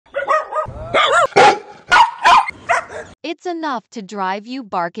It's enough to drive you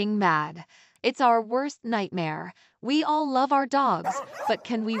barking mad. It's our worst nightmare. We all love our dogs, but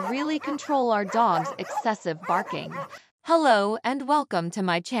can we really control our dog's excessive barking? Hello and welcome to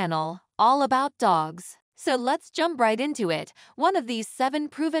my channel, all about dogs. So let's jump right into it. One of these 7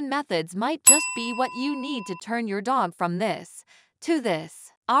 proven methods might just be what you need to turn your dog from this to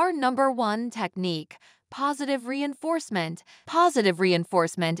this. Our number 1 technique: positive reinforcement. Positive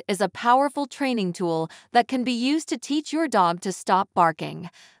reinforcement is a powerful training tool that can be used to teach your dog to stop barking.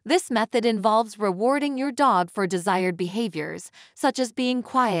 This method involves rewarding your dog for desired behaviors, such as being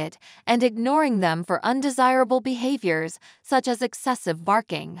quiet, and ignoring them for undesirable behaviors, such as excessive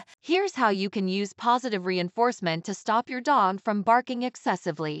barking. Here's how you can use positive reinforcement to stop your dog from barking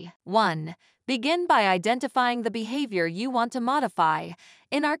excessively. 1. Begin by identifying the behavior you want to modify.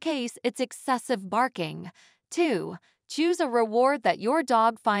 In our case, it's excessive barking. 2. Choose a reward that your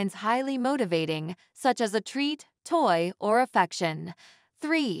dog finds highly motivating, such as a treat, toy, or affection.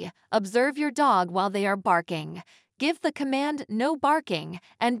 3. Observe your dog while they are barking. Give the command "no barking"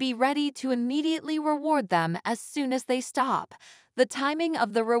 and be ready to immediately reward them as soon as they stop. The timing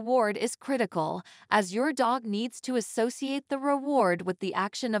of the reward is critical, as your dog needs to associate the reward with the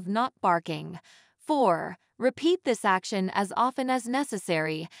action of not barking. 4. Repeat this action as often as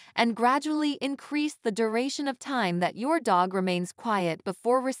necessary and gradually increase the duration of time that your dog remains quiet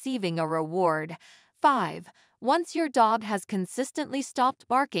before receiving a reward. 5. Once your dog has consistently stopped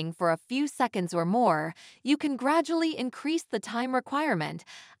barking for a few seconds or more, you can gradually increase the time requirement,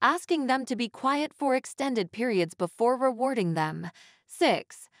 asking them to be quiet for extended periods before rewarding them.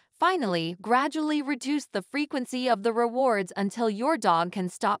 6. Finally, gradually reduce the frequency of the rewards until your dog can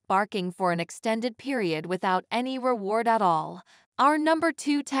stop barking for an extended period without any reward at all. Our number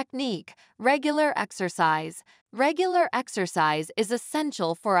 2 technique: regular exercise. Regular exercise is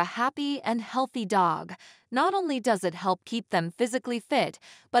essential for a happy and healthy dog. Not only does it help keep them physically fit,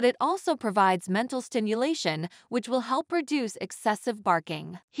 but it also provides mental stimulation, which will help reduce excessive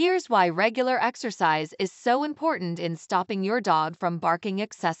barking. Here's why regular exercise is so important in stopping your dog from barking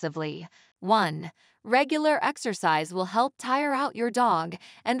excessively. 1. Regular exercise will help tire out your dog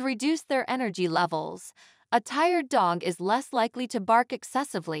and reduce their energy levels. A tired dog is less likely to bark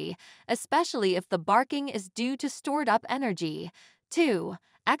excessively, especially if the barking is due to stored-up energy. 2.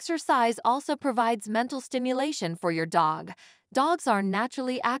 Exercise also provides mental stimulation for your dog. Dogs are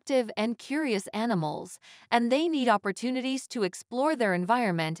naturally active and curious animals, and they need opportunities to explore their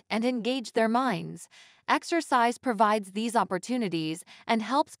environment and engage their minds. Exercise provides these opportunities and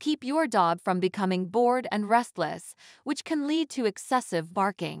helps keep your dog from becoming bored and restless, which can lead to excessive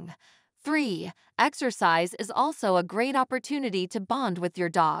barking. 3. Exercise is also a great opportunity to bond with your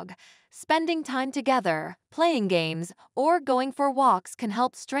dog. Spending time together, playing games, or going for walks can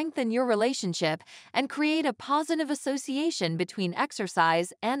help strengthen your relationship and create a positive association between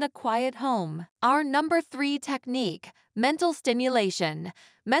exercise and a quiet home. Our number 3 technique: mental stimulation.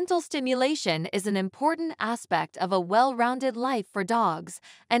 Mental stimulation is an important aspect of a well-rounded life for dogs,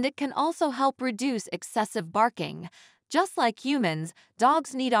 and it can also help reduce excessive barking. Just like humans,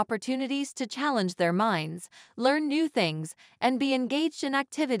 dogs need opportunities to challenge their minds, learn new things, and be engaged in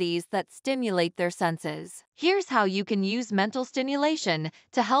activities that stimulate their senses. Here's how you can use mental stimulation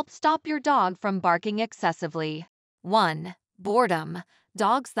to help stop your dog from barking excessively. 1. Boredom.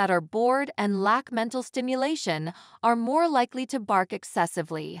 Dogs that are bored and lack mental stimulation are more likely to bark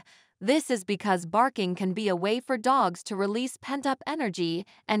excessively. This is because barking can be a way for dogs to release pent-up energy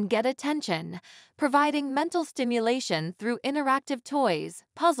and get attention. Providing mental stimulation through interactive toys,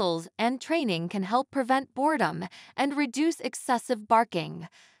 puzzles, and training can help prevent boredom and reduce excessive barking.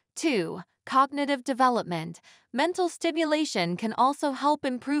 2. Cognitive development. Mental stimulation can also help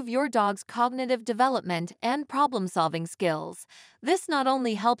improve your dog's cognitive development and problem-solving skills. This not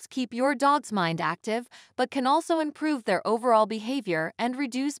only helps keep your dog's mind active, but can also improve their overall behavior and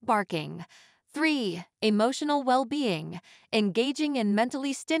reduce barking. 3. Emotional well-being. Engaging in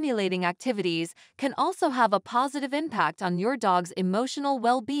mentally stimulating activities can also have a positive impact on your dog's emotional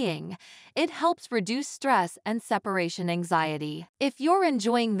well-being. It helps reduce stress and separation anxiety. If you're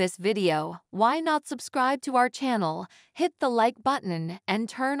enjoying this video, why not subscribe to our channel, hit the like button, and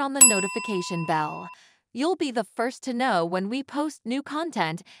turn on the notification bell. You'll be the first to know when we post new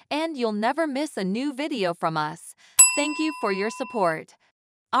content, and you'll never miss a new video from us. Thank you for your support.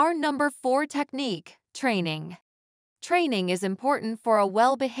 Our number 4 technique: training. Training is important for a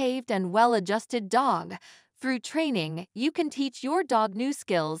well-behaved and well-adjusted dog. Through training, you can teach your dog new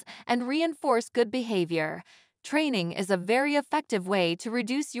skills and reinforce good behavior. Training is a very effective way to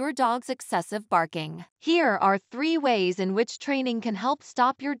reduce your dog's excessive barking. Here are 3 ways in which training can help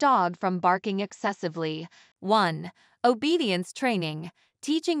stop your dog from barking excessively. 1. Obedience training.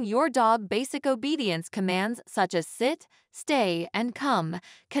 Teaching your dog basic obedience commands such as sit, stay, and come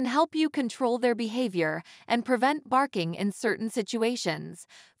can help you control their behavior and prevent barking in certain situations.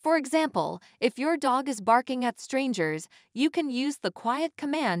 For example, if your dog is barking at strangers, you can use the quiet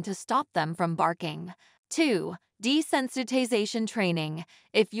command to stop them from barking. 2. Desensitization training.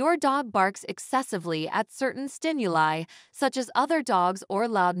 If your dog barks excessively at certain stimuli, such as other dogs or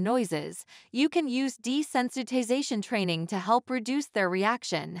loud noises, you can use desensitization training to help reduce their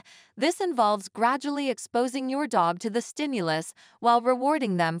reaction. This involves gradually exposing your dog to the stimulus while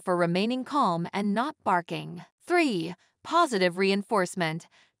rewarding them for remaining calm and not barking. 3. Positive reinforcement.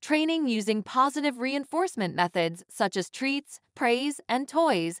 Training using positive reinforcement methods such as treats, praise, and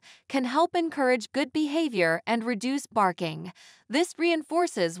toys can help encourage good behavior and reduce barking. This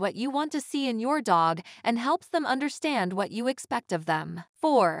reinforces what you want to see in your dog and helps them understand what you expect of them.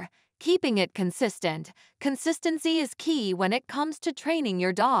 4. Keeping it consistent. Consistency is key when it comes to training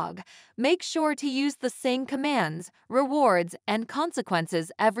your dog. Make sure to use the same commands, rewards, and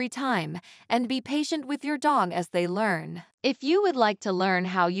consequences every time, and be patient with your dog as they learn. If you would like to learn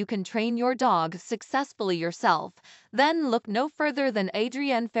how you can train your dog successfully yourself, then look no further than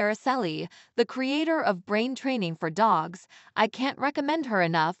Adrienne Faricelli, the creator of Brain Training for Dogs. I can't recommend her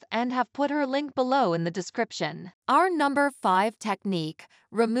enough and have put her link below in the description. Our number 5 technique,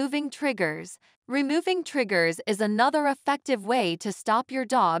 removing triggers. Removing triggers is another effective way to stop your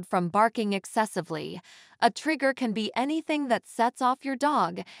dog from barking excessively. A trigger can be anything that sets off your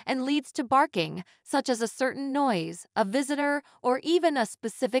dog and leads to barking, such as a certain noise, a visitor, or even a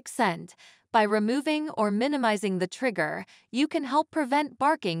specific scent. By removing or minimizing the trigger, you can help prevent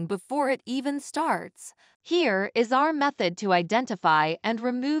barking before it even starts. Here is our method to identify and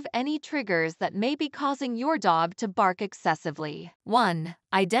remove any triggers that may be causing your dog to bark excessively. 1.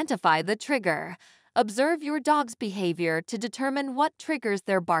 Identify the trigger. Observe your dog's behavior to determine what triggers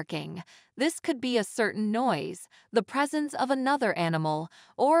their barking. This could be a certain noise, the presence of another animal,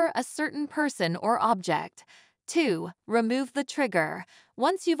 or a certain person or object. 2. Remove the trigger.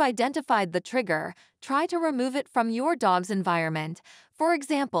 Once you've identified the trigger, try to remove it from your dog's environment. For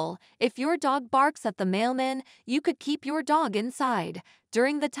example, if your dog barks at the mailman, you could keep your dog inside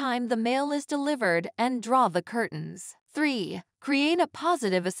during the time the mail is delivered and draw the curtains. 3. Create a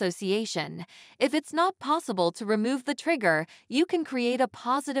positive association. If it's not possible to remove the trigger, you can create a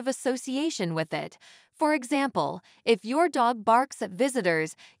positive association with it. For example, if your dog barks at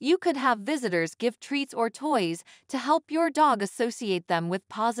visitors, you could have visitors give treats or toys to help your dog associate them with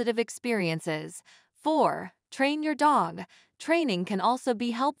positive experiences. 4. Train your dog. Training can also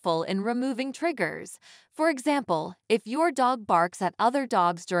be helpful in removing triggers. For example, if your dog barks at other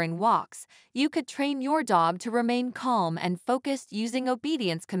dogs during walks, you could train your dog to remain calm and focused using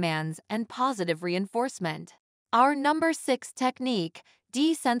obedience commands and positive reinforcement. Our number 6 technique,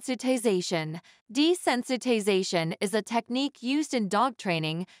 desensitization. Desensitization is a technique used in dog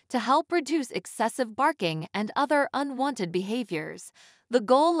training to help reduce excessive barking and other unwanted behaviors. The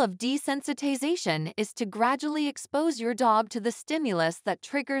goal of desensitization is to gradually expose your dog to the stimulus that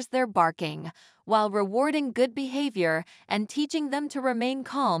triggers their barking, while rewarding good behavior and teaching them to remain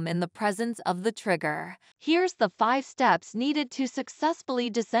calm in the presence of the trigger. Here's the 5 steps needed to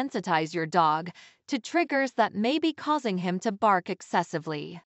successfully desensitize your dog to triggers that may be causing him to bark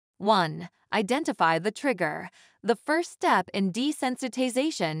excessively. 1. Identify the trigger. The first step in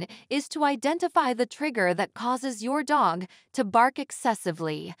desensitization is to identify the trigger that causes your dog to bark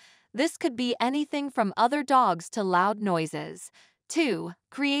excessively. This could be anything from other dogs to loud noises. 2.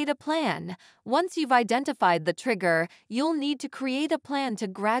 Create a plan. Once you've identified the trigger, you'll need to create a plan to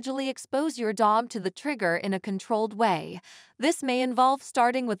gradually expose your dog to the trigger in a controlled way. This may involve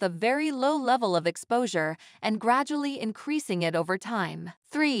starting with a very low level of exposure and gradually increasing it over time.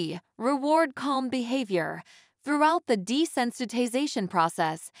 3. Reward calm behavior. Throughout the desensitization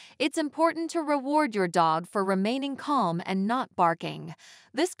process, it's important to reward your dog for remaining calm and not barking.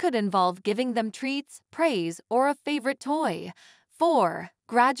 This could involve giving them treats, praise, or a favorite toy. 4.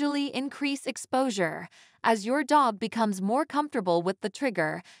 Gradually increase exposure. As your dog becomes more comfortable with the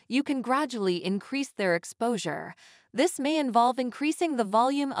trigger, you can gradually increase their exposure. This may involve increasing the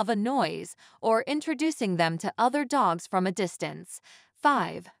volume of a noise or introducing them to other dogs from a distance.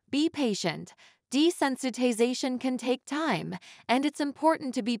 5. Be patient. Desensitization can take time, and it's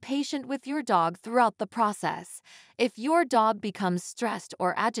important to be patient with your dog throughout the process. If your dog becomes stressed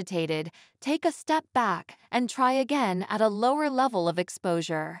or agitated, take a step back and try again at a lower level of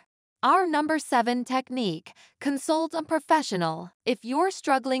exposure. Our number 7 technique: consult a professional. If you're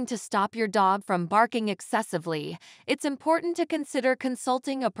struggling to stop your dog from barking excessively, it's important to consider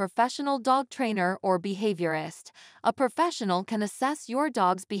consulting a professional dog trainer or behaviorist. A professional can assess your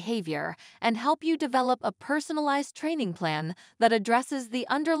dog's behavior and help you develop a personalized training plan that addresses the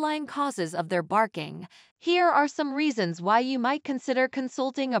underlying causes of their barking. Here are some reasons why you might consider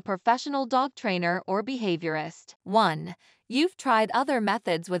consulting a professional dog trainer or behaviorist. 1. You've tried other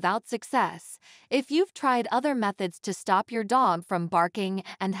methods without success. If you've tried other methods to stop your dog from barking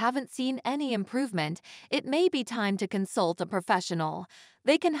and haven't seen any improvement, it may be time to consult a professional.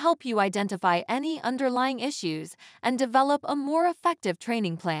 They can help you identify any underlying issues and develop a more effective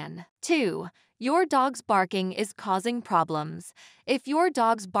training plan. 2. Your dog's barking is causing problems. If your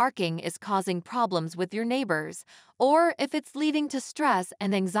dog's barking is causing problems with your neighbors, or if it's leading to stress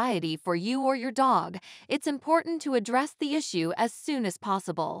and anxiety for you or your dog, it's important to address the issue as soon as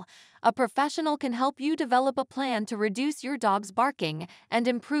possible. A professional can help you develop a plan to reduce your dog's barking and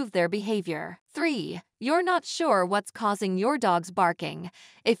improve their behavior. 3. You're not sure what's causing your dog's barking.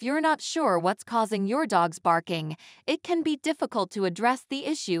 If you're not sure what's causing your dog's barking, it can be difficult to address the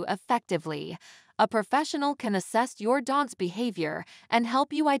issue effectively. A professional can assess your dog's behavior and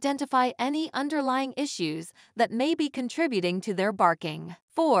help you identify any underlying issues that may be contributing to their barking.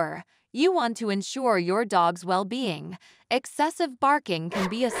 4. You want to ensure your dog's well-being. Excessive barking can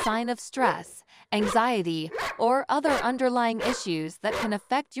be a sign of stress, anxiety, or other underlying issues that can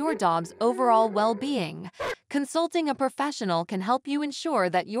affect your dog's overall well-being. Consulting a professional can help you ensure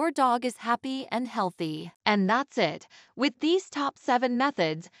that your dog is happy and healthy. And that's it. With these top 7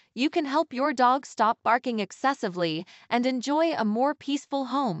 methods, you can help your dog stop barking excessively and enjoy a more peaceful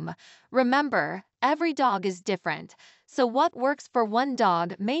home. Remember, every dog is different, so what works for one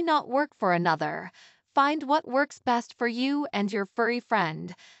dog may not work for another. Find what works best for you and your furry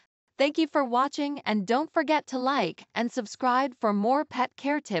friend. Thank you for watching, and don't forget to like and subscribe for more pet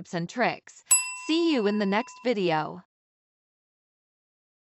care tips and tricks. See you in the next video.